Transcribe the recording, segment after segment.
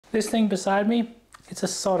This thing beside me, it's a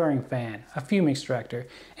soldering fan, a fume extractor,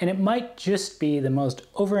 and it might just be the most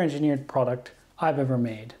over-engineered product I've ever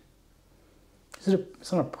made.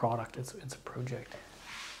 It's not a product, it's a project.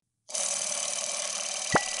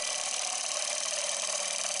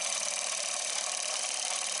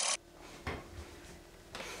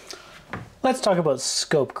 Let's talk about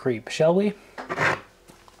scope creep, shall we?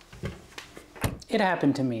 It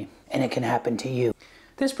happened to me, and it can happen to you.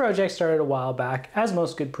 This project started a while back, as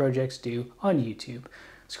most good projects do, on YouTube.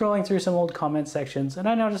 Scrolling through some old comment sections, and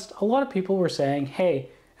I noticed a lot of people were saying, hey,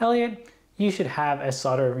 Elliot, you should have a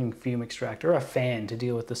soldering fume extractor, a fan to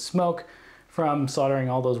deal with the smoke from soldering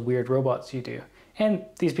all those weird robots you do. And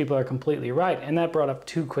these people are completely right, and that brought up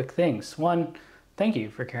two quick things. One, thank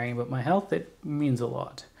you for caring about my health, it means a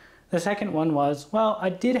lot. The second one was, well, I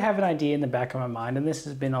did have an idea in the back of my mind, and this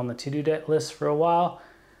has been on the to-do list for a while.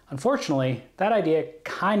 Unfortunately, that idea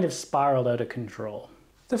kind of spiraled out of control.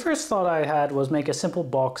 The first thought I had was make a simple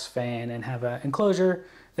box fan and have an enclosure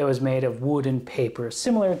that was made of wood and paper,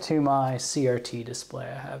 similar to my CRT display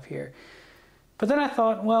I have here. But then I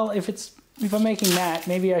thought, well, if I'm making that,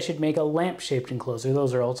 maybe I should make a lamp-shaped enclosure.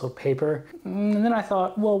 Those are also paper. And then I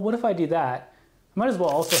thought, well, what if I do that? I might as well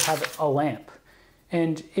also have a lamp.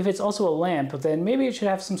 And if it's also a lamp, then maybe it should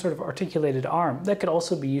have some sort of articulated arm. That could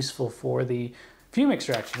also be useful for the fume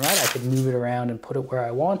extraction, right? I could move it around and put it where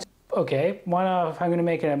I want. Okay, why not, if I'm gonna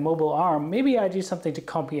make it a mobile arm, maybe I do something to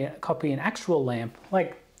copy an actual lamp,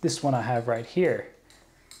 like this one I have right here.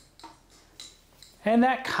 And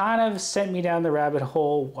that kind of sent me down the rabbit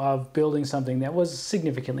hole of building something that was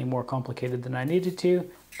significantly more complicated than I needed to,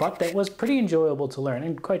 but that was pretty enjoyable to learn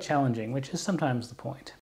and quite challenging, which is sometimes the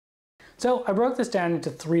point. So I broke this down into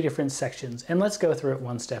 3 different sections, and let's go through it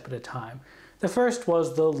one step at a time. The first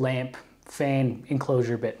was the lamp fan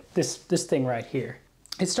enclosure bit, this thing right here.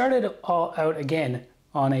 It started all out again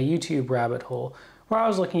on a YouTube rabbit hole where I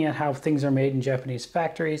was looking at how things are made in Japanese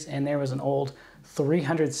factories, and there was an old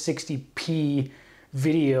 360p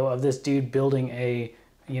video of this dude building a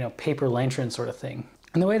paper lantern sort of thing.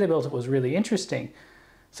 And the way they built it was really interesting.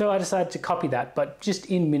 So I decided to copy that, but just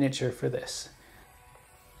in miniature for this.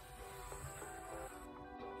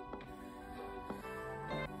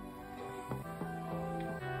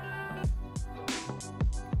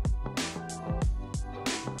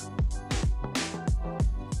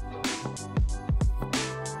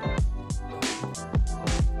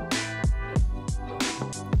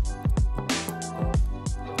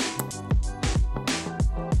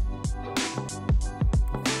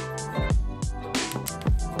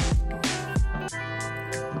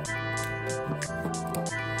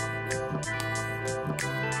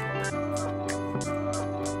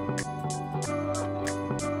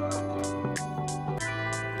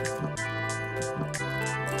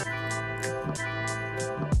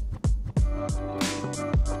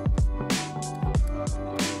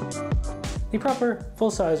 The proper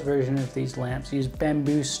full-size version of these lamps use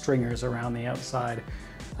bamboo stringers around the outside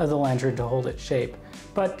of the lantern to hold its shape,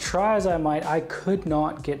 but try as I might, I could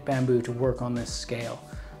not get bamboo to work on this scale.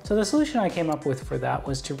 So the solution I came up with for that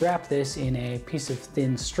was to wrap this in a piece of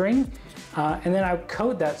thin string, and then I would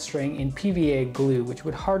coat that string in PVA glue, which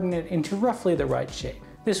would harden it into roughly the right shape.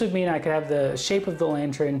 This would mean I could have the shape of the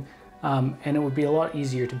lantern, and it would be a lot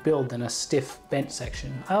easier to build than a stiff bent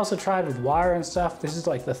section. I also tried with wire and stuff. This is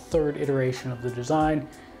like the 3rd iteration of the design,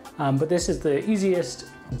 but this is the easiest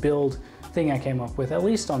build thing I came up with, at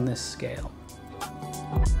least on this scale.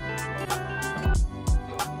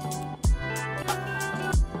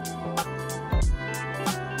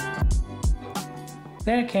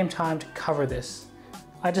 Then it came time to cover this.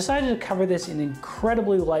 I decided to cover this in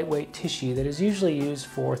incredibly lightweight tissue that is usually used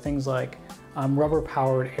for things like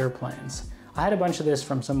rubber-powered airplanes. I had a bunch of this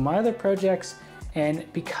from some of my other projects, and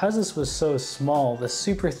because this was so small, the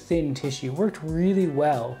super thin tissue worked really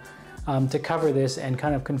well to cover this and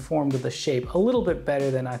kind of conform to the shape a little bit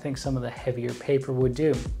better than I think some of the heavier paper would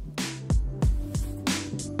do.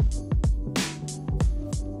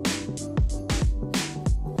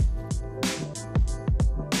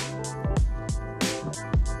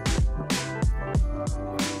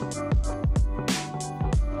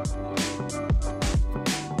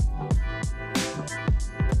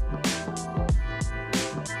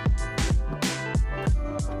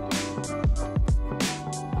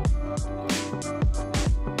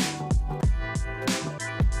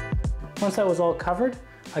 Once that was all covered,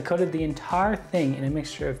 I coated the entire thing in a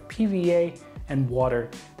mixture of PVA and water.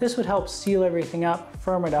 This would help seal everything up,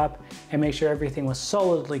 firm it up, and make sure everything was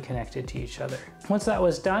solidly connected to each other. Once that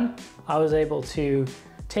was done, I was able to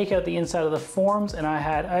take out the inside of the forms, and I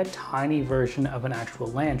had a tiny version of an actual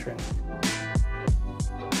lantern.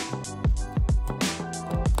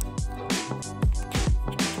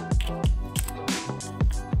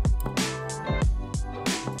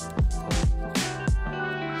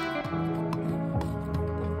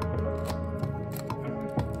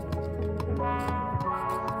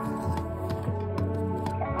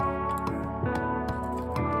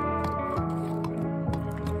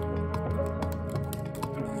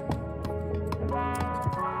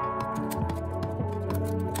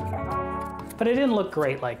 but it didn't look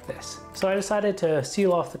great like this. So I decided to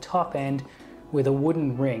seal off the top end with a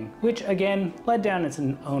wooden ring, which again led down its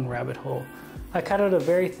own rabbit hole. I cut out a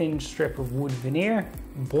very thin strip of wood veneer,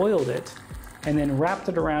 boiled it, and then wrapped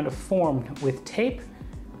it around a form with tape.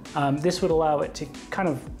 This would allow it to kind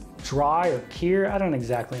of dry or cure, I don't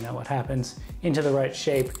exactly know what happens, into the right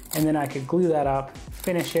shape, and then I could glue that up,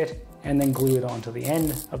 finish it, and then glue it onto the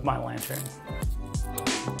end of my lantern.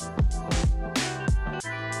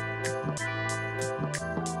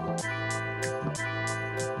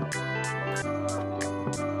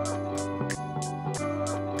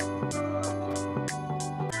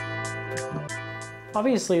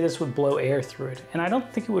 Obviously this would blow air through it, and I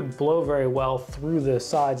don't think it would blow very well through the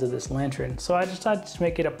sides of this lantern, so I decided to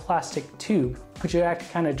make it a plastic tube, which would act to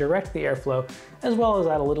kind of direct the airflow, as well as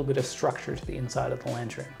add a little bit of structure to the inside of the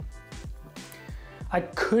lantern. I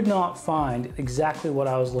could not find exactly what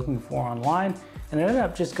I was looking for online, and I ended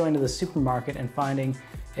up just going to the supermarket and finding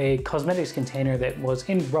a cosmetics container that was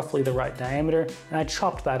in roughly the right diameter, and I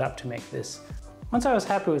chopped that up to make this. Once I was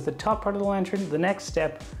happy with the top part of the lantern, the next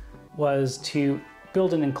step was to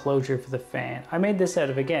build an enclosure for the fan. I made this out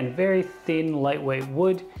of, again, very thin, lightweight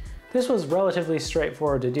wood. This was relatively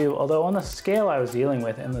straightforward to do, although on the scale I was dealing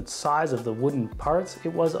with and the size of the wooden parts,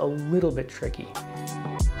 it was a little bit tricky.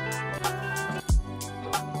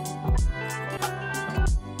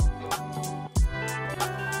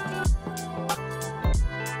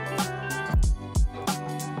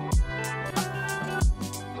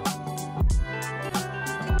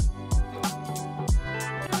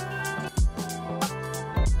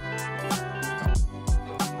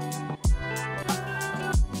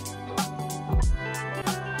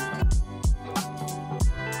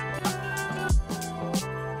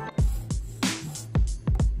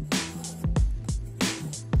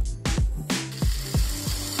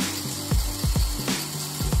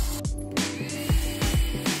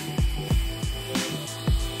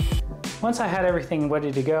 Once I had everything ready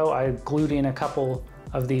to go, I glued in a couple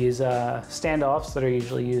of these standoffs that are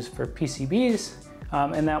usually used for PCBs,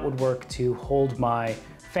 and that would work to hold my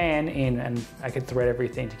fan in, and I could thread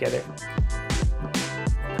everything together.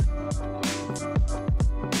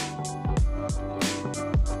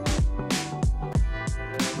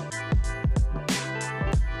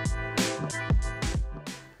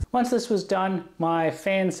 Once this was done, my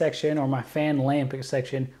fan section, or my fan lamp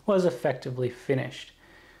section, was effectively finished.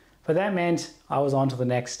 But that meant I was on to the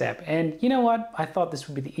next step. And you know what? I thought this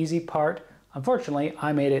would be the easy part. Unfortunately,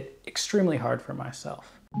 I made it extremely hard for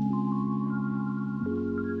myself.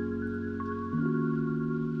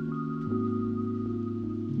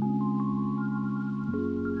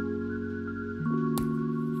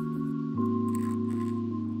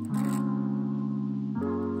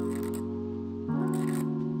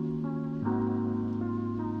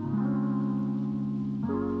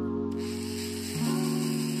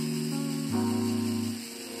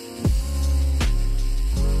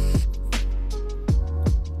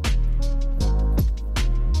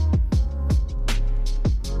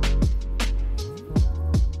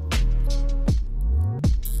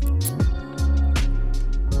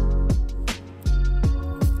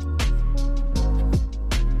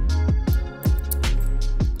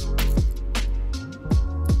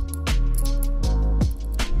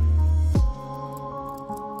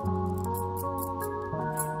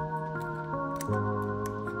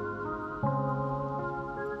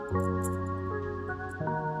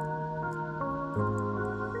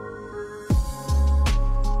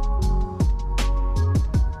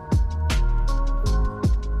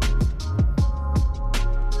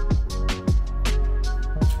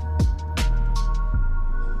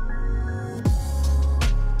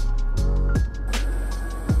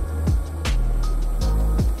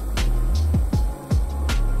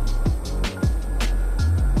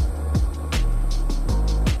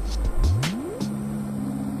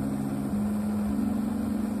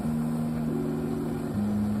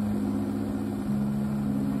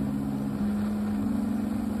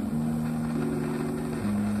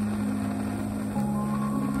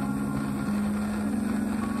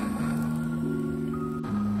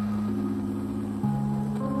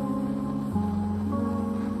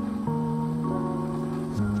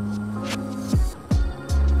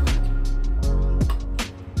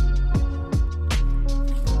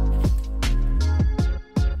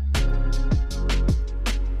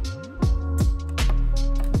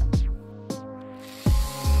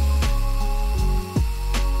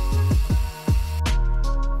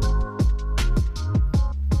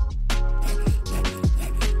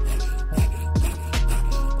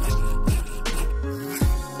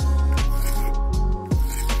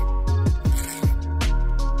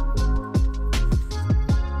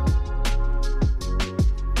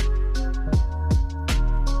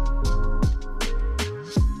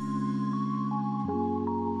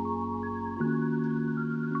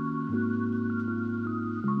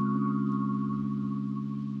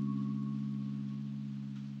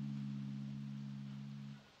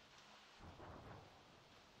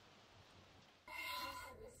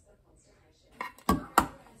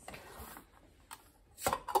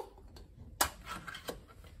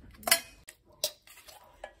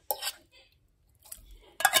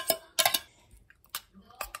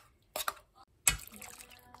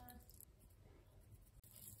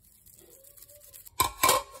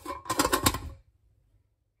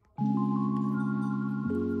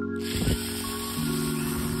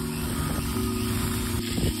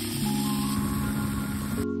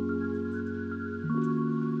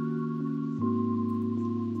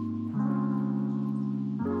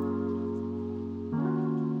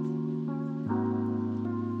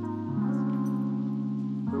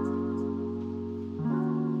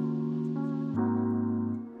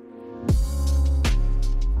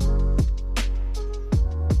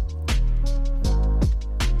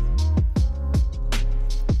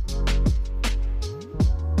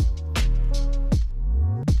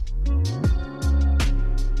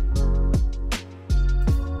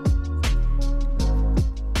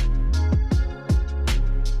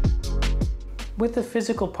 with the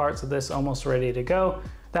physical parts of this almost ready to go,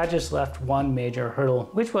 that just left one major hurdle,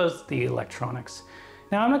 which was the electronics.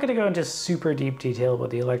 Now, I'm not going to go into super deep detail about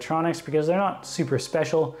the electronics because they're not super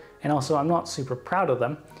special, and also I'm not super proud of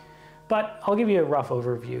them, but I'll give you a rough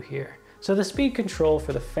overview here. So the speed control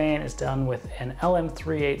for the fan is done with an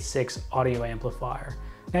LM386 audio amplifier.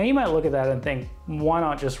 Now you might look at that and think, why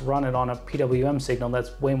not just run it on a PWM signal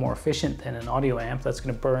that's way more efficient than an audio amp that's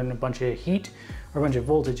going to burn a bunch of heat or a bunch of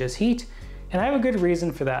voltage as heat? And I have a good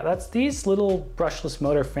reason for that. That's these little brushless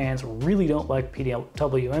motor fans really don't like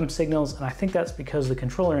PWM signals, and I think that's because the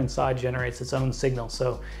controller inside generates its own signal,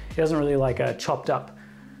 so it doesn't really like a chopped up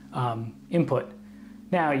input.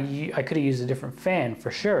 Now, I could have used a different fan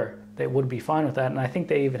for sure. They would be fine with that, and I think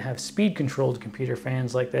they even have speed controlled computer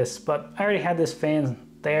fans like this, but I already had this fan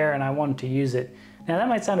there and I wanted to use it. Now that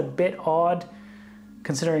might sound a bit odd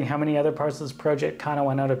considering how many other parts of this project kind of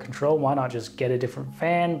went out of control. Why not just get a different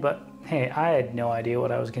fan? But hey, I had no idea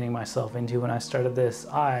what I was getting myself into when I started this.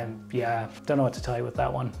 Yeah, don't know what to tell you with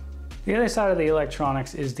that one. The other side of the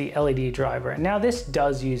electronics is the LED driver. Now this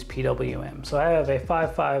does use PWM. So I have a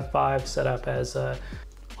 555 set up as a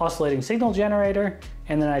oscillating signal generator,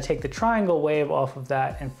 and then I take the triangle wave off of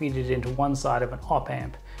that and feed it into one side of an op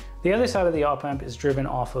amp. The other side of the op amp is driven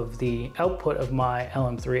off of the output of my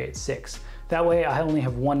LM386. That way I only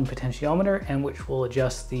have one potentiometer, and which will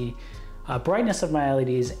adjust the brightness of my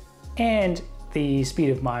LEDs and the speed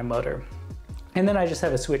of my motor. And then I just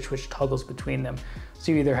have a switch which toggles between them.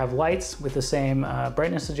 So you either have lights with the same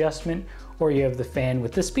brightness adjustment, or you have the fan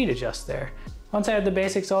with the speed adjust there. Once I had the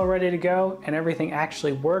basics all ready to go and everything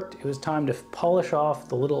actually worked, it was time to polish off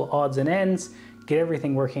the little odds and ends, get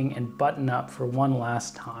everything working, and button up for one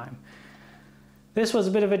last time. This was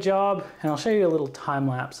a bit of a job, and I'll show you a little time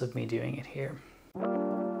lapse of me doing it here.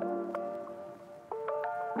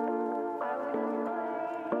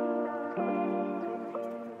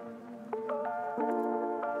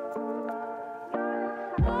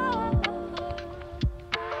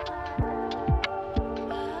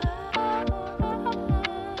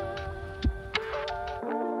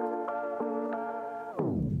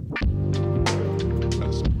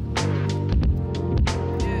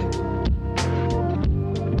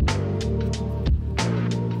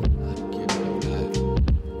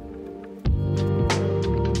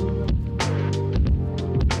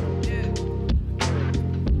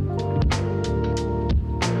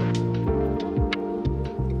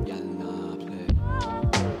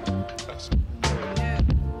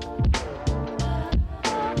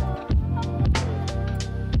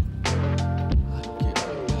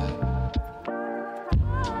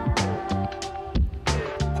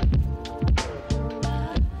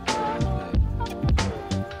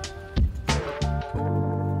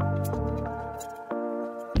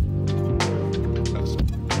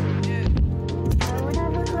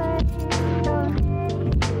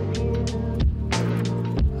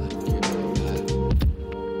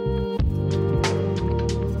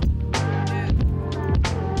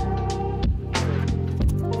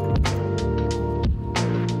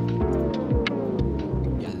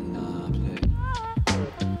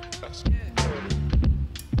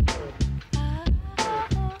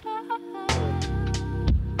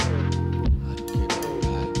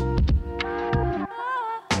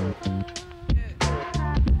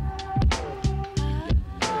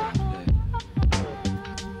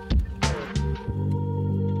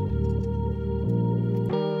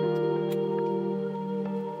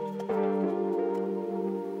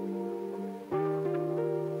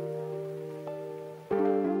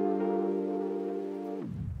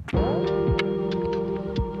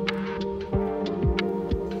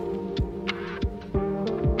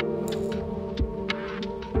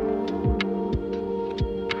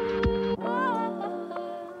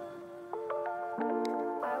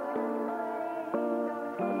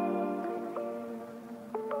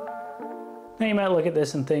 Now you might look at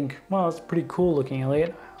this and think, well, it's pretty cool looking,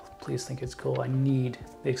 Elliot. Please think it's cool. I need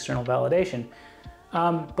the external validation.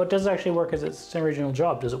 But does it actually work as its original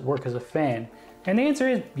job? Does it work as a fan? And the answer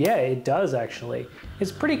is, yeah, it does actually.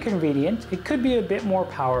 It's pretty convenient. It could be a bit more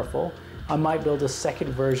powerful. I might build a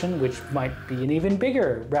second version, which might be an even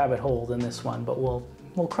bigger rabbit hole than this one, but we'll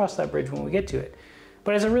cross that bridge when we get to it.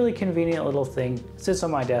 But it's a really convenient little thing. It sits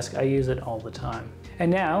on my desk. I use it all the time.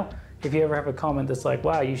 And now, if you ever have a comment that's like,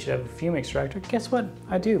 wow, you should have a fume extractor, guess what?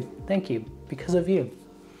 I do. Thank you. Because of you.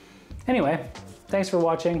 Anyway, thanks for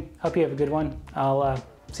watching. Hope you have a good one. I'll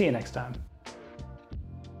see you next time.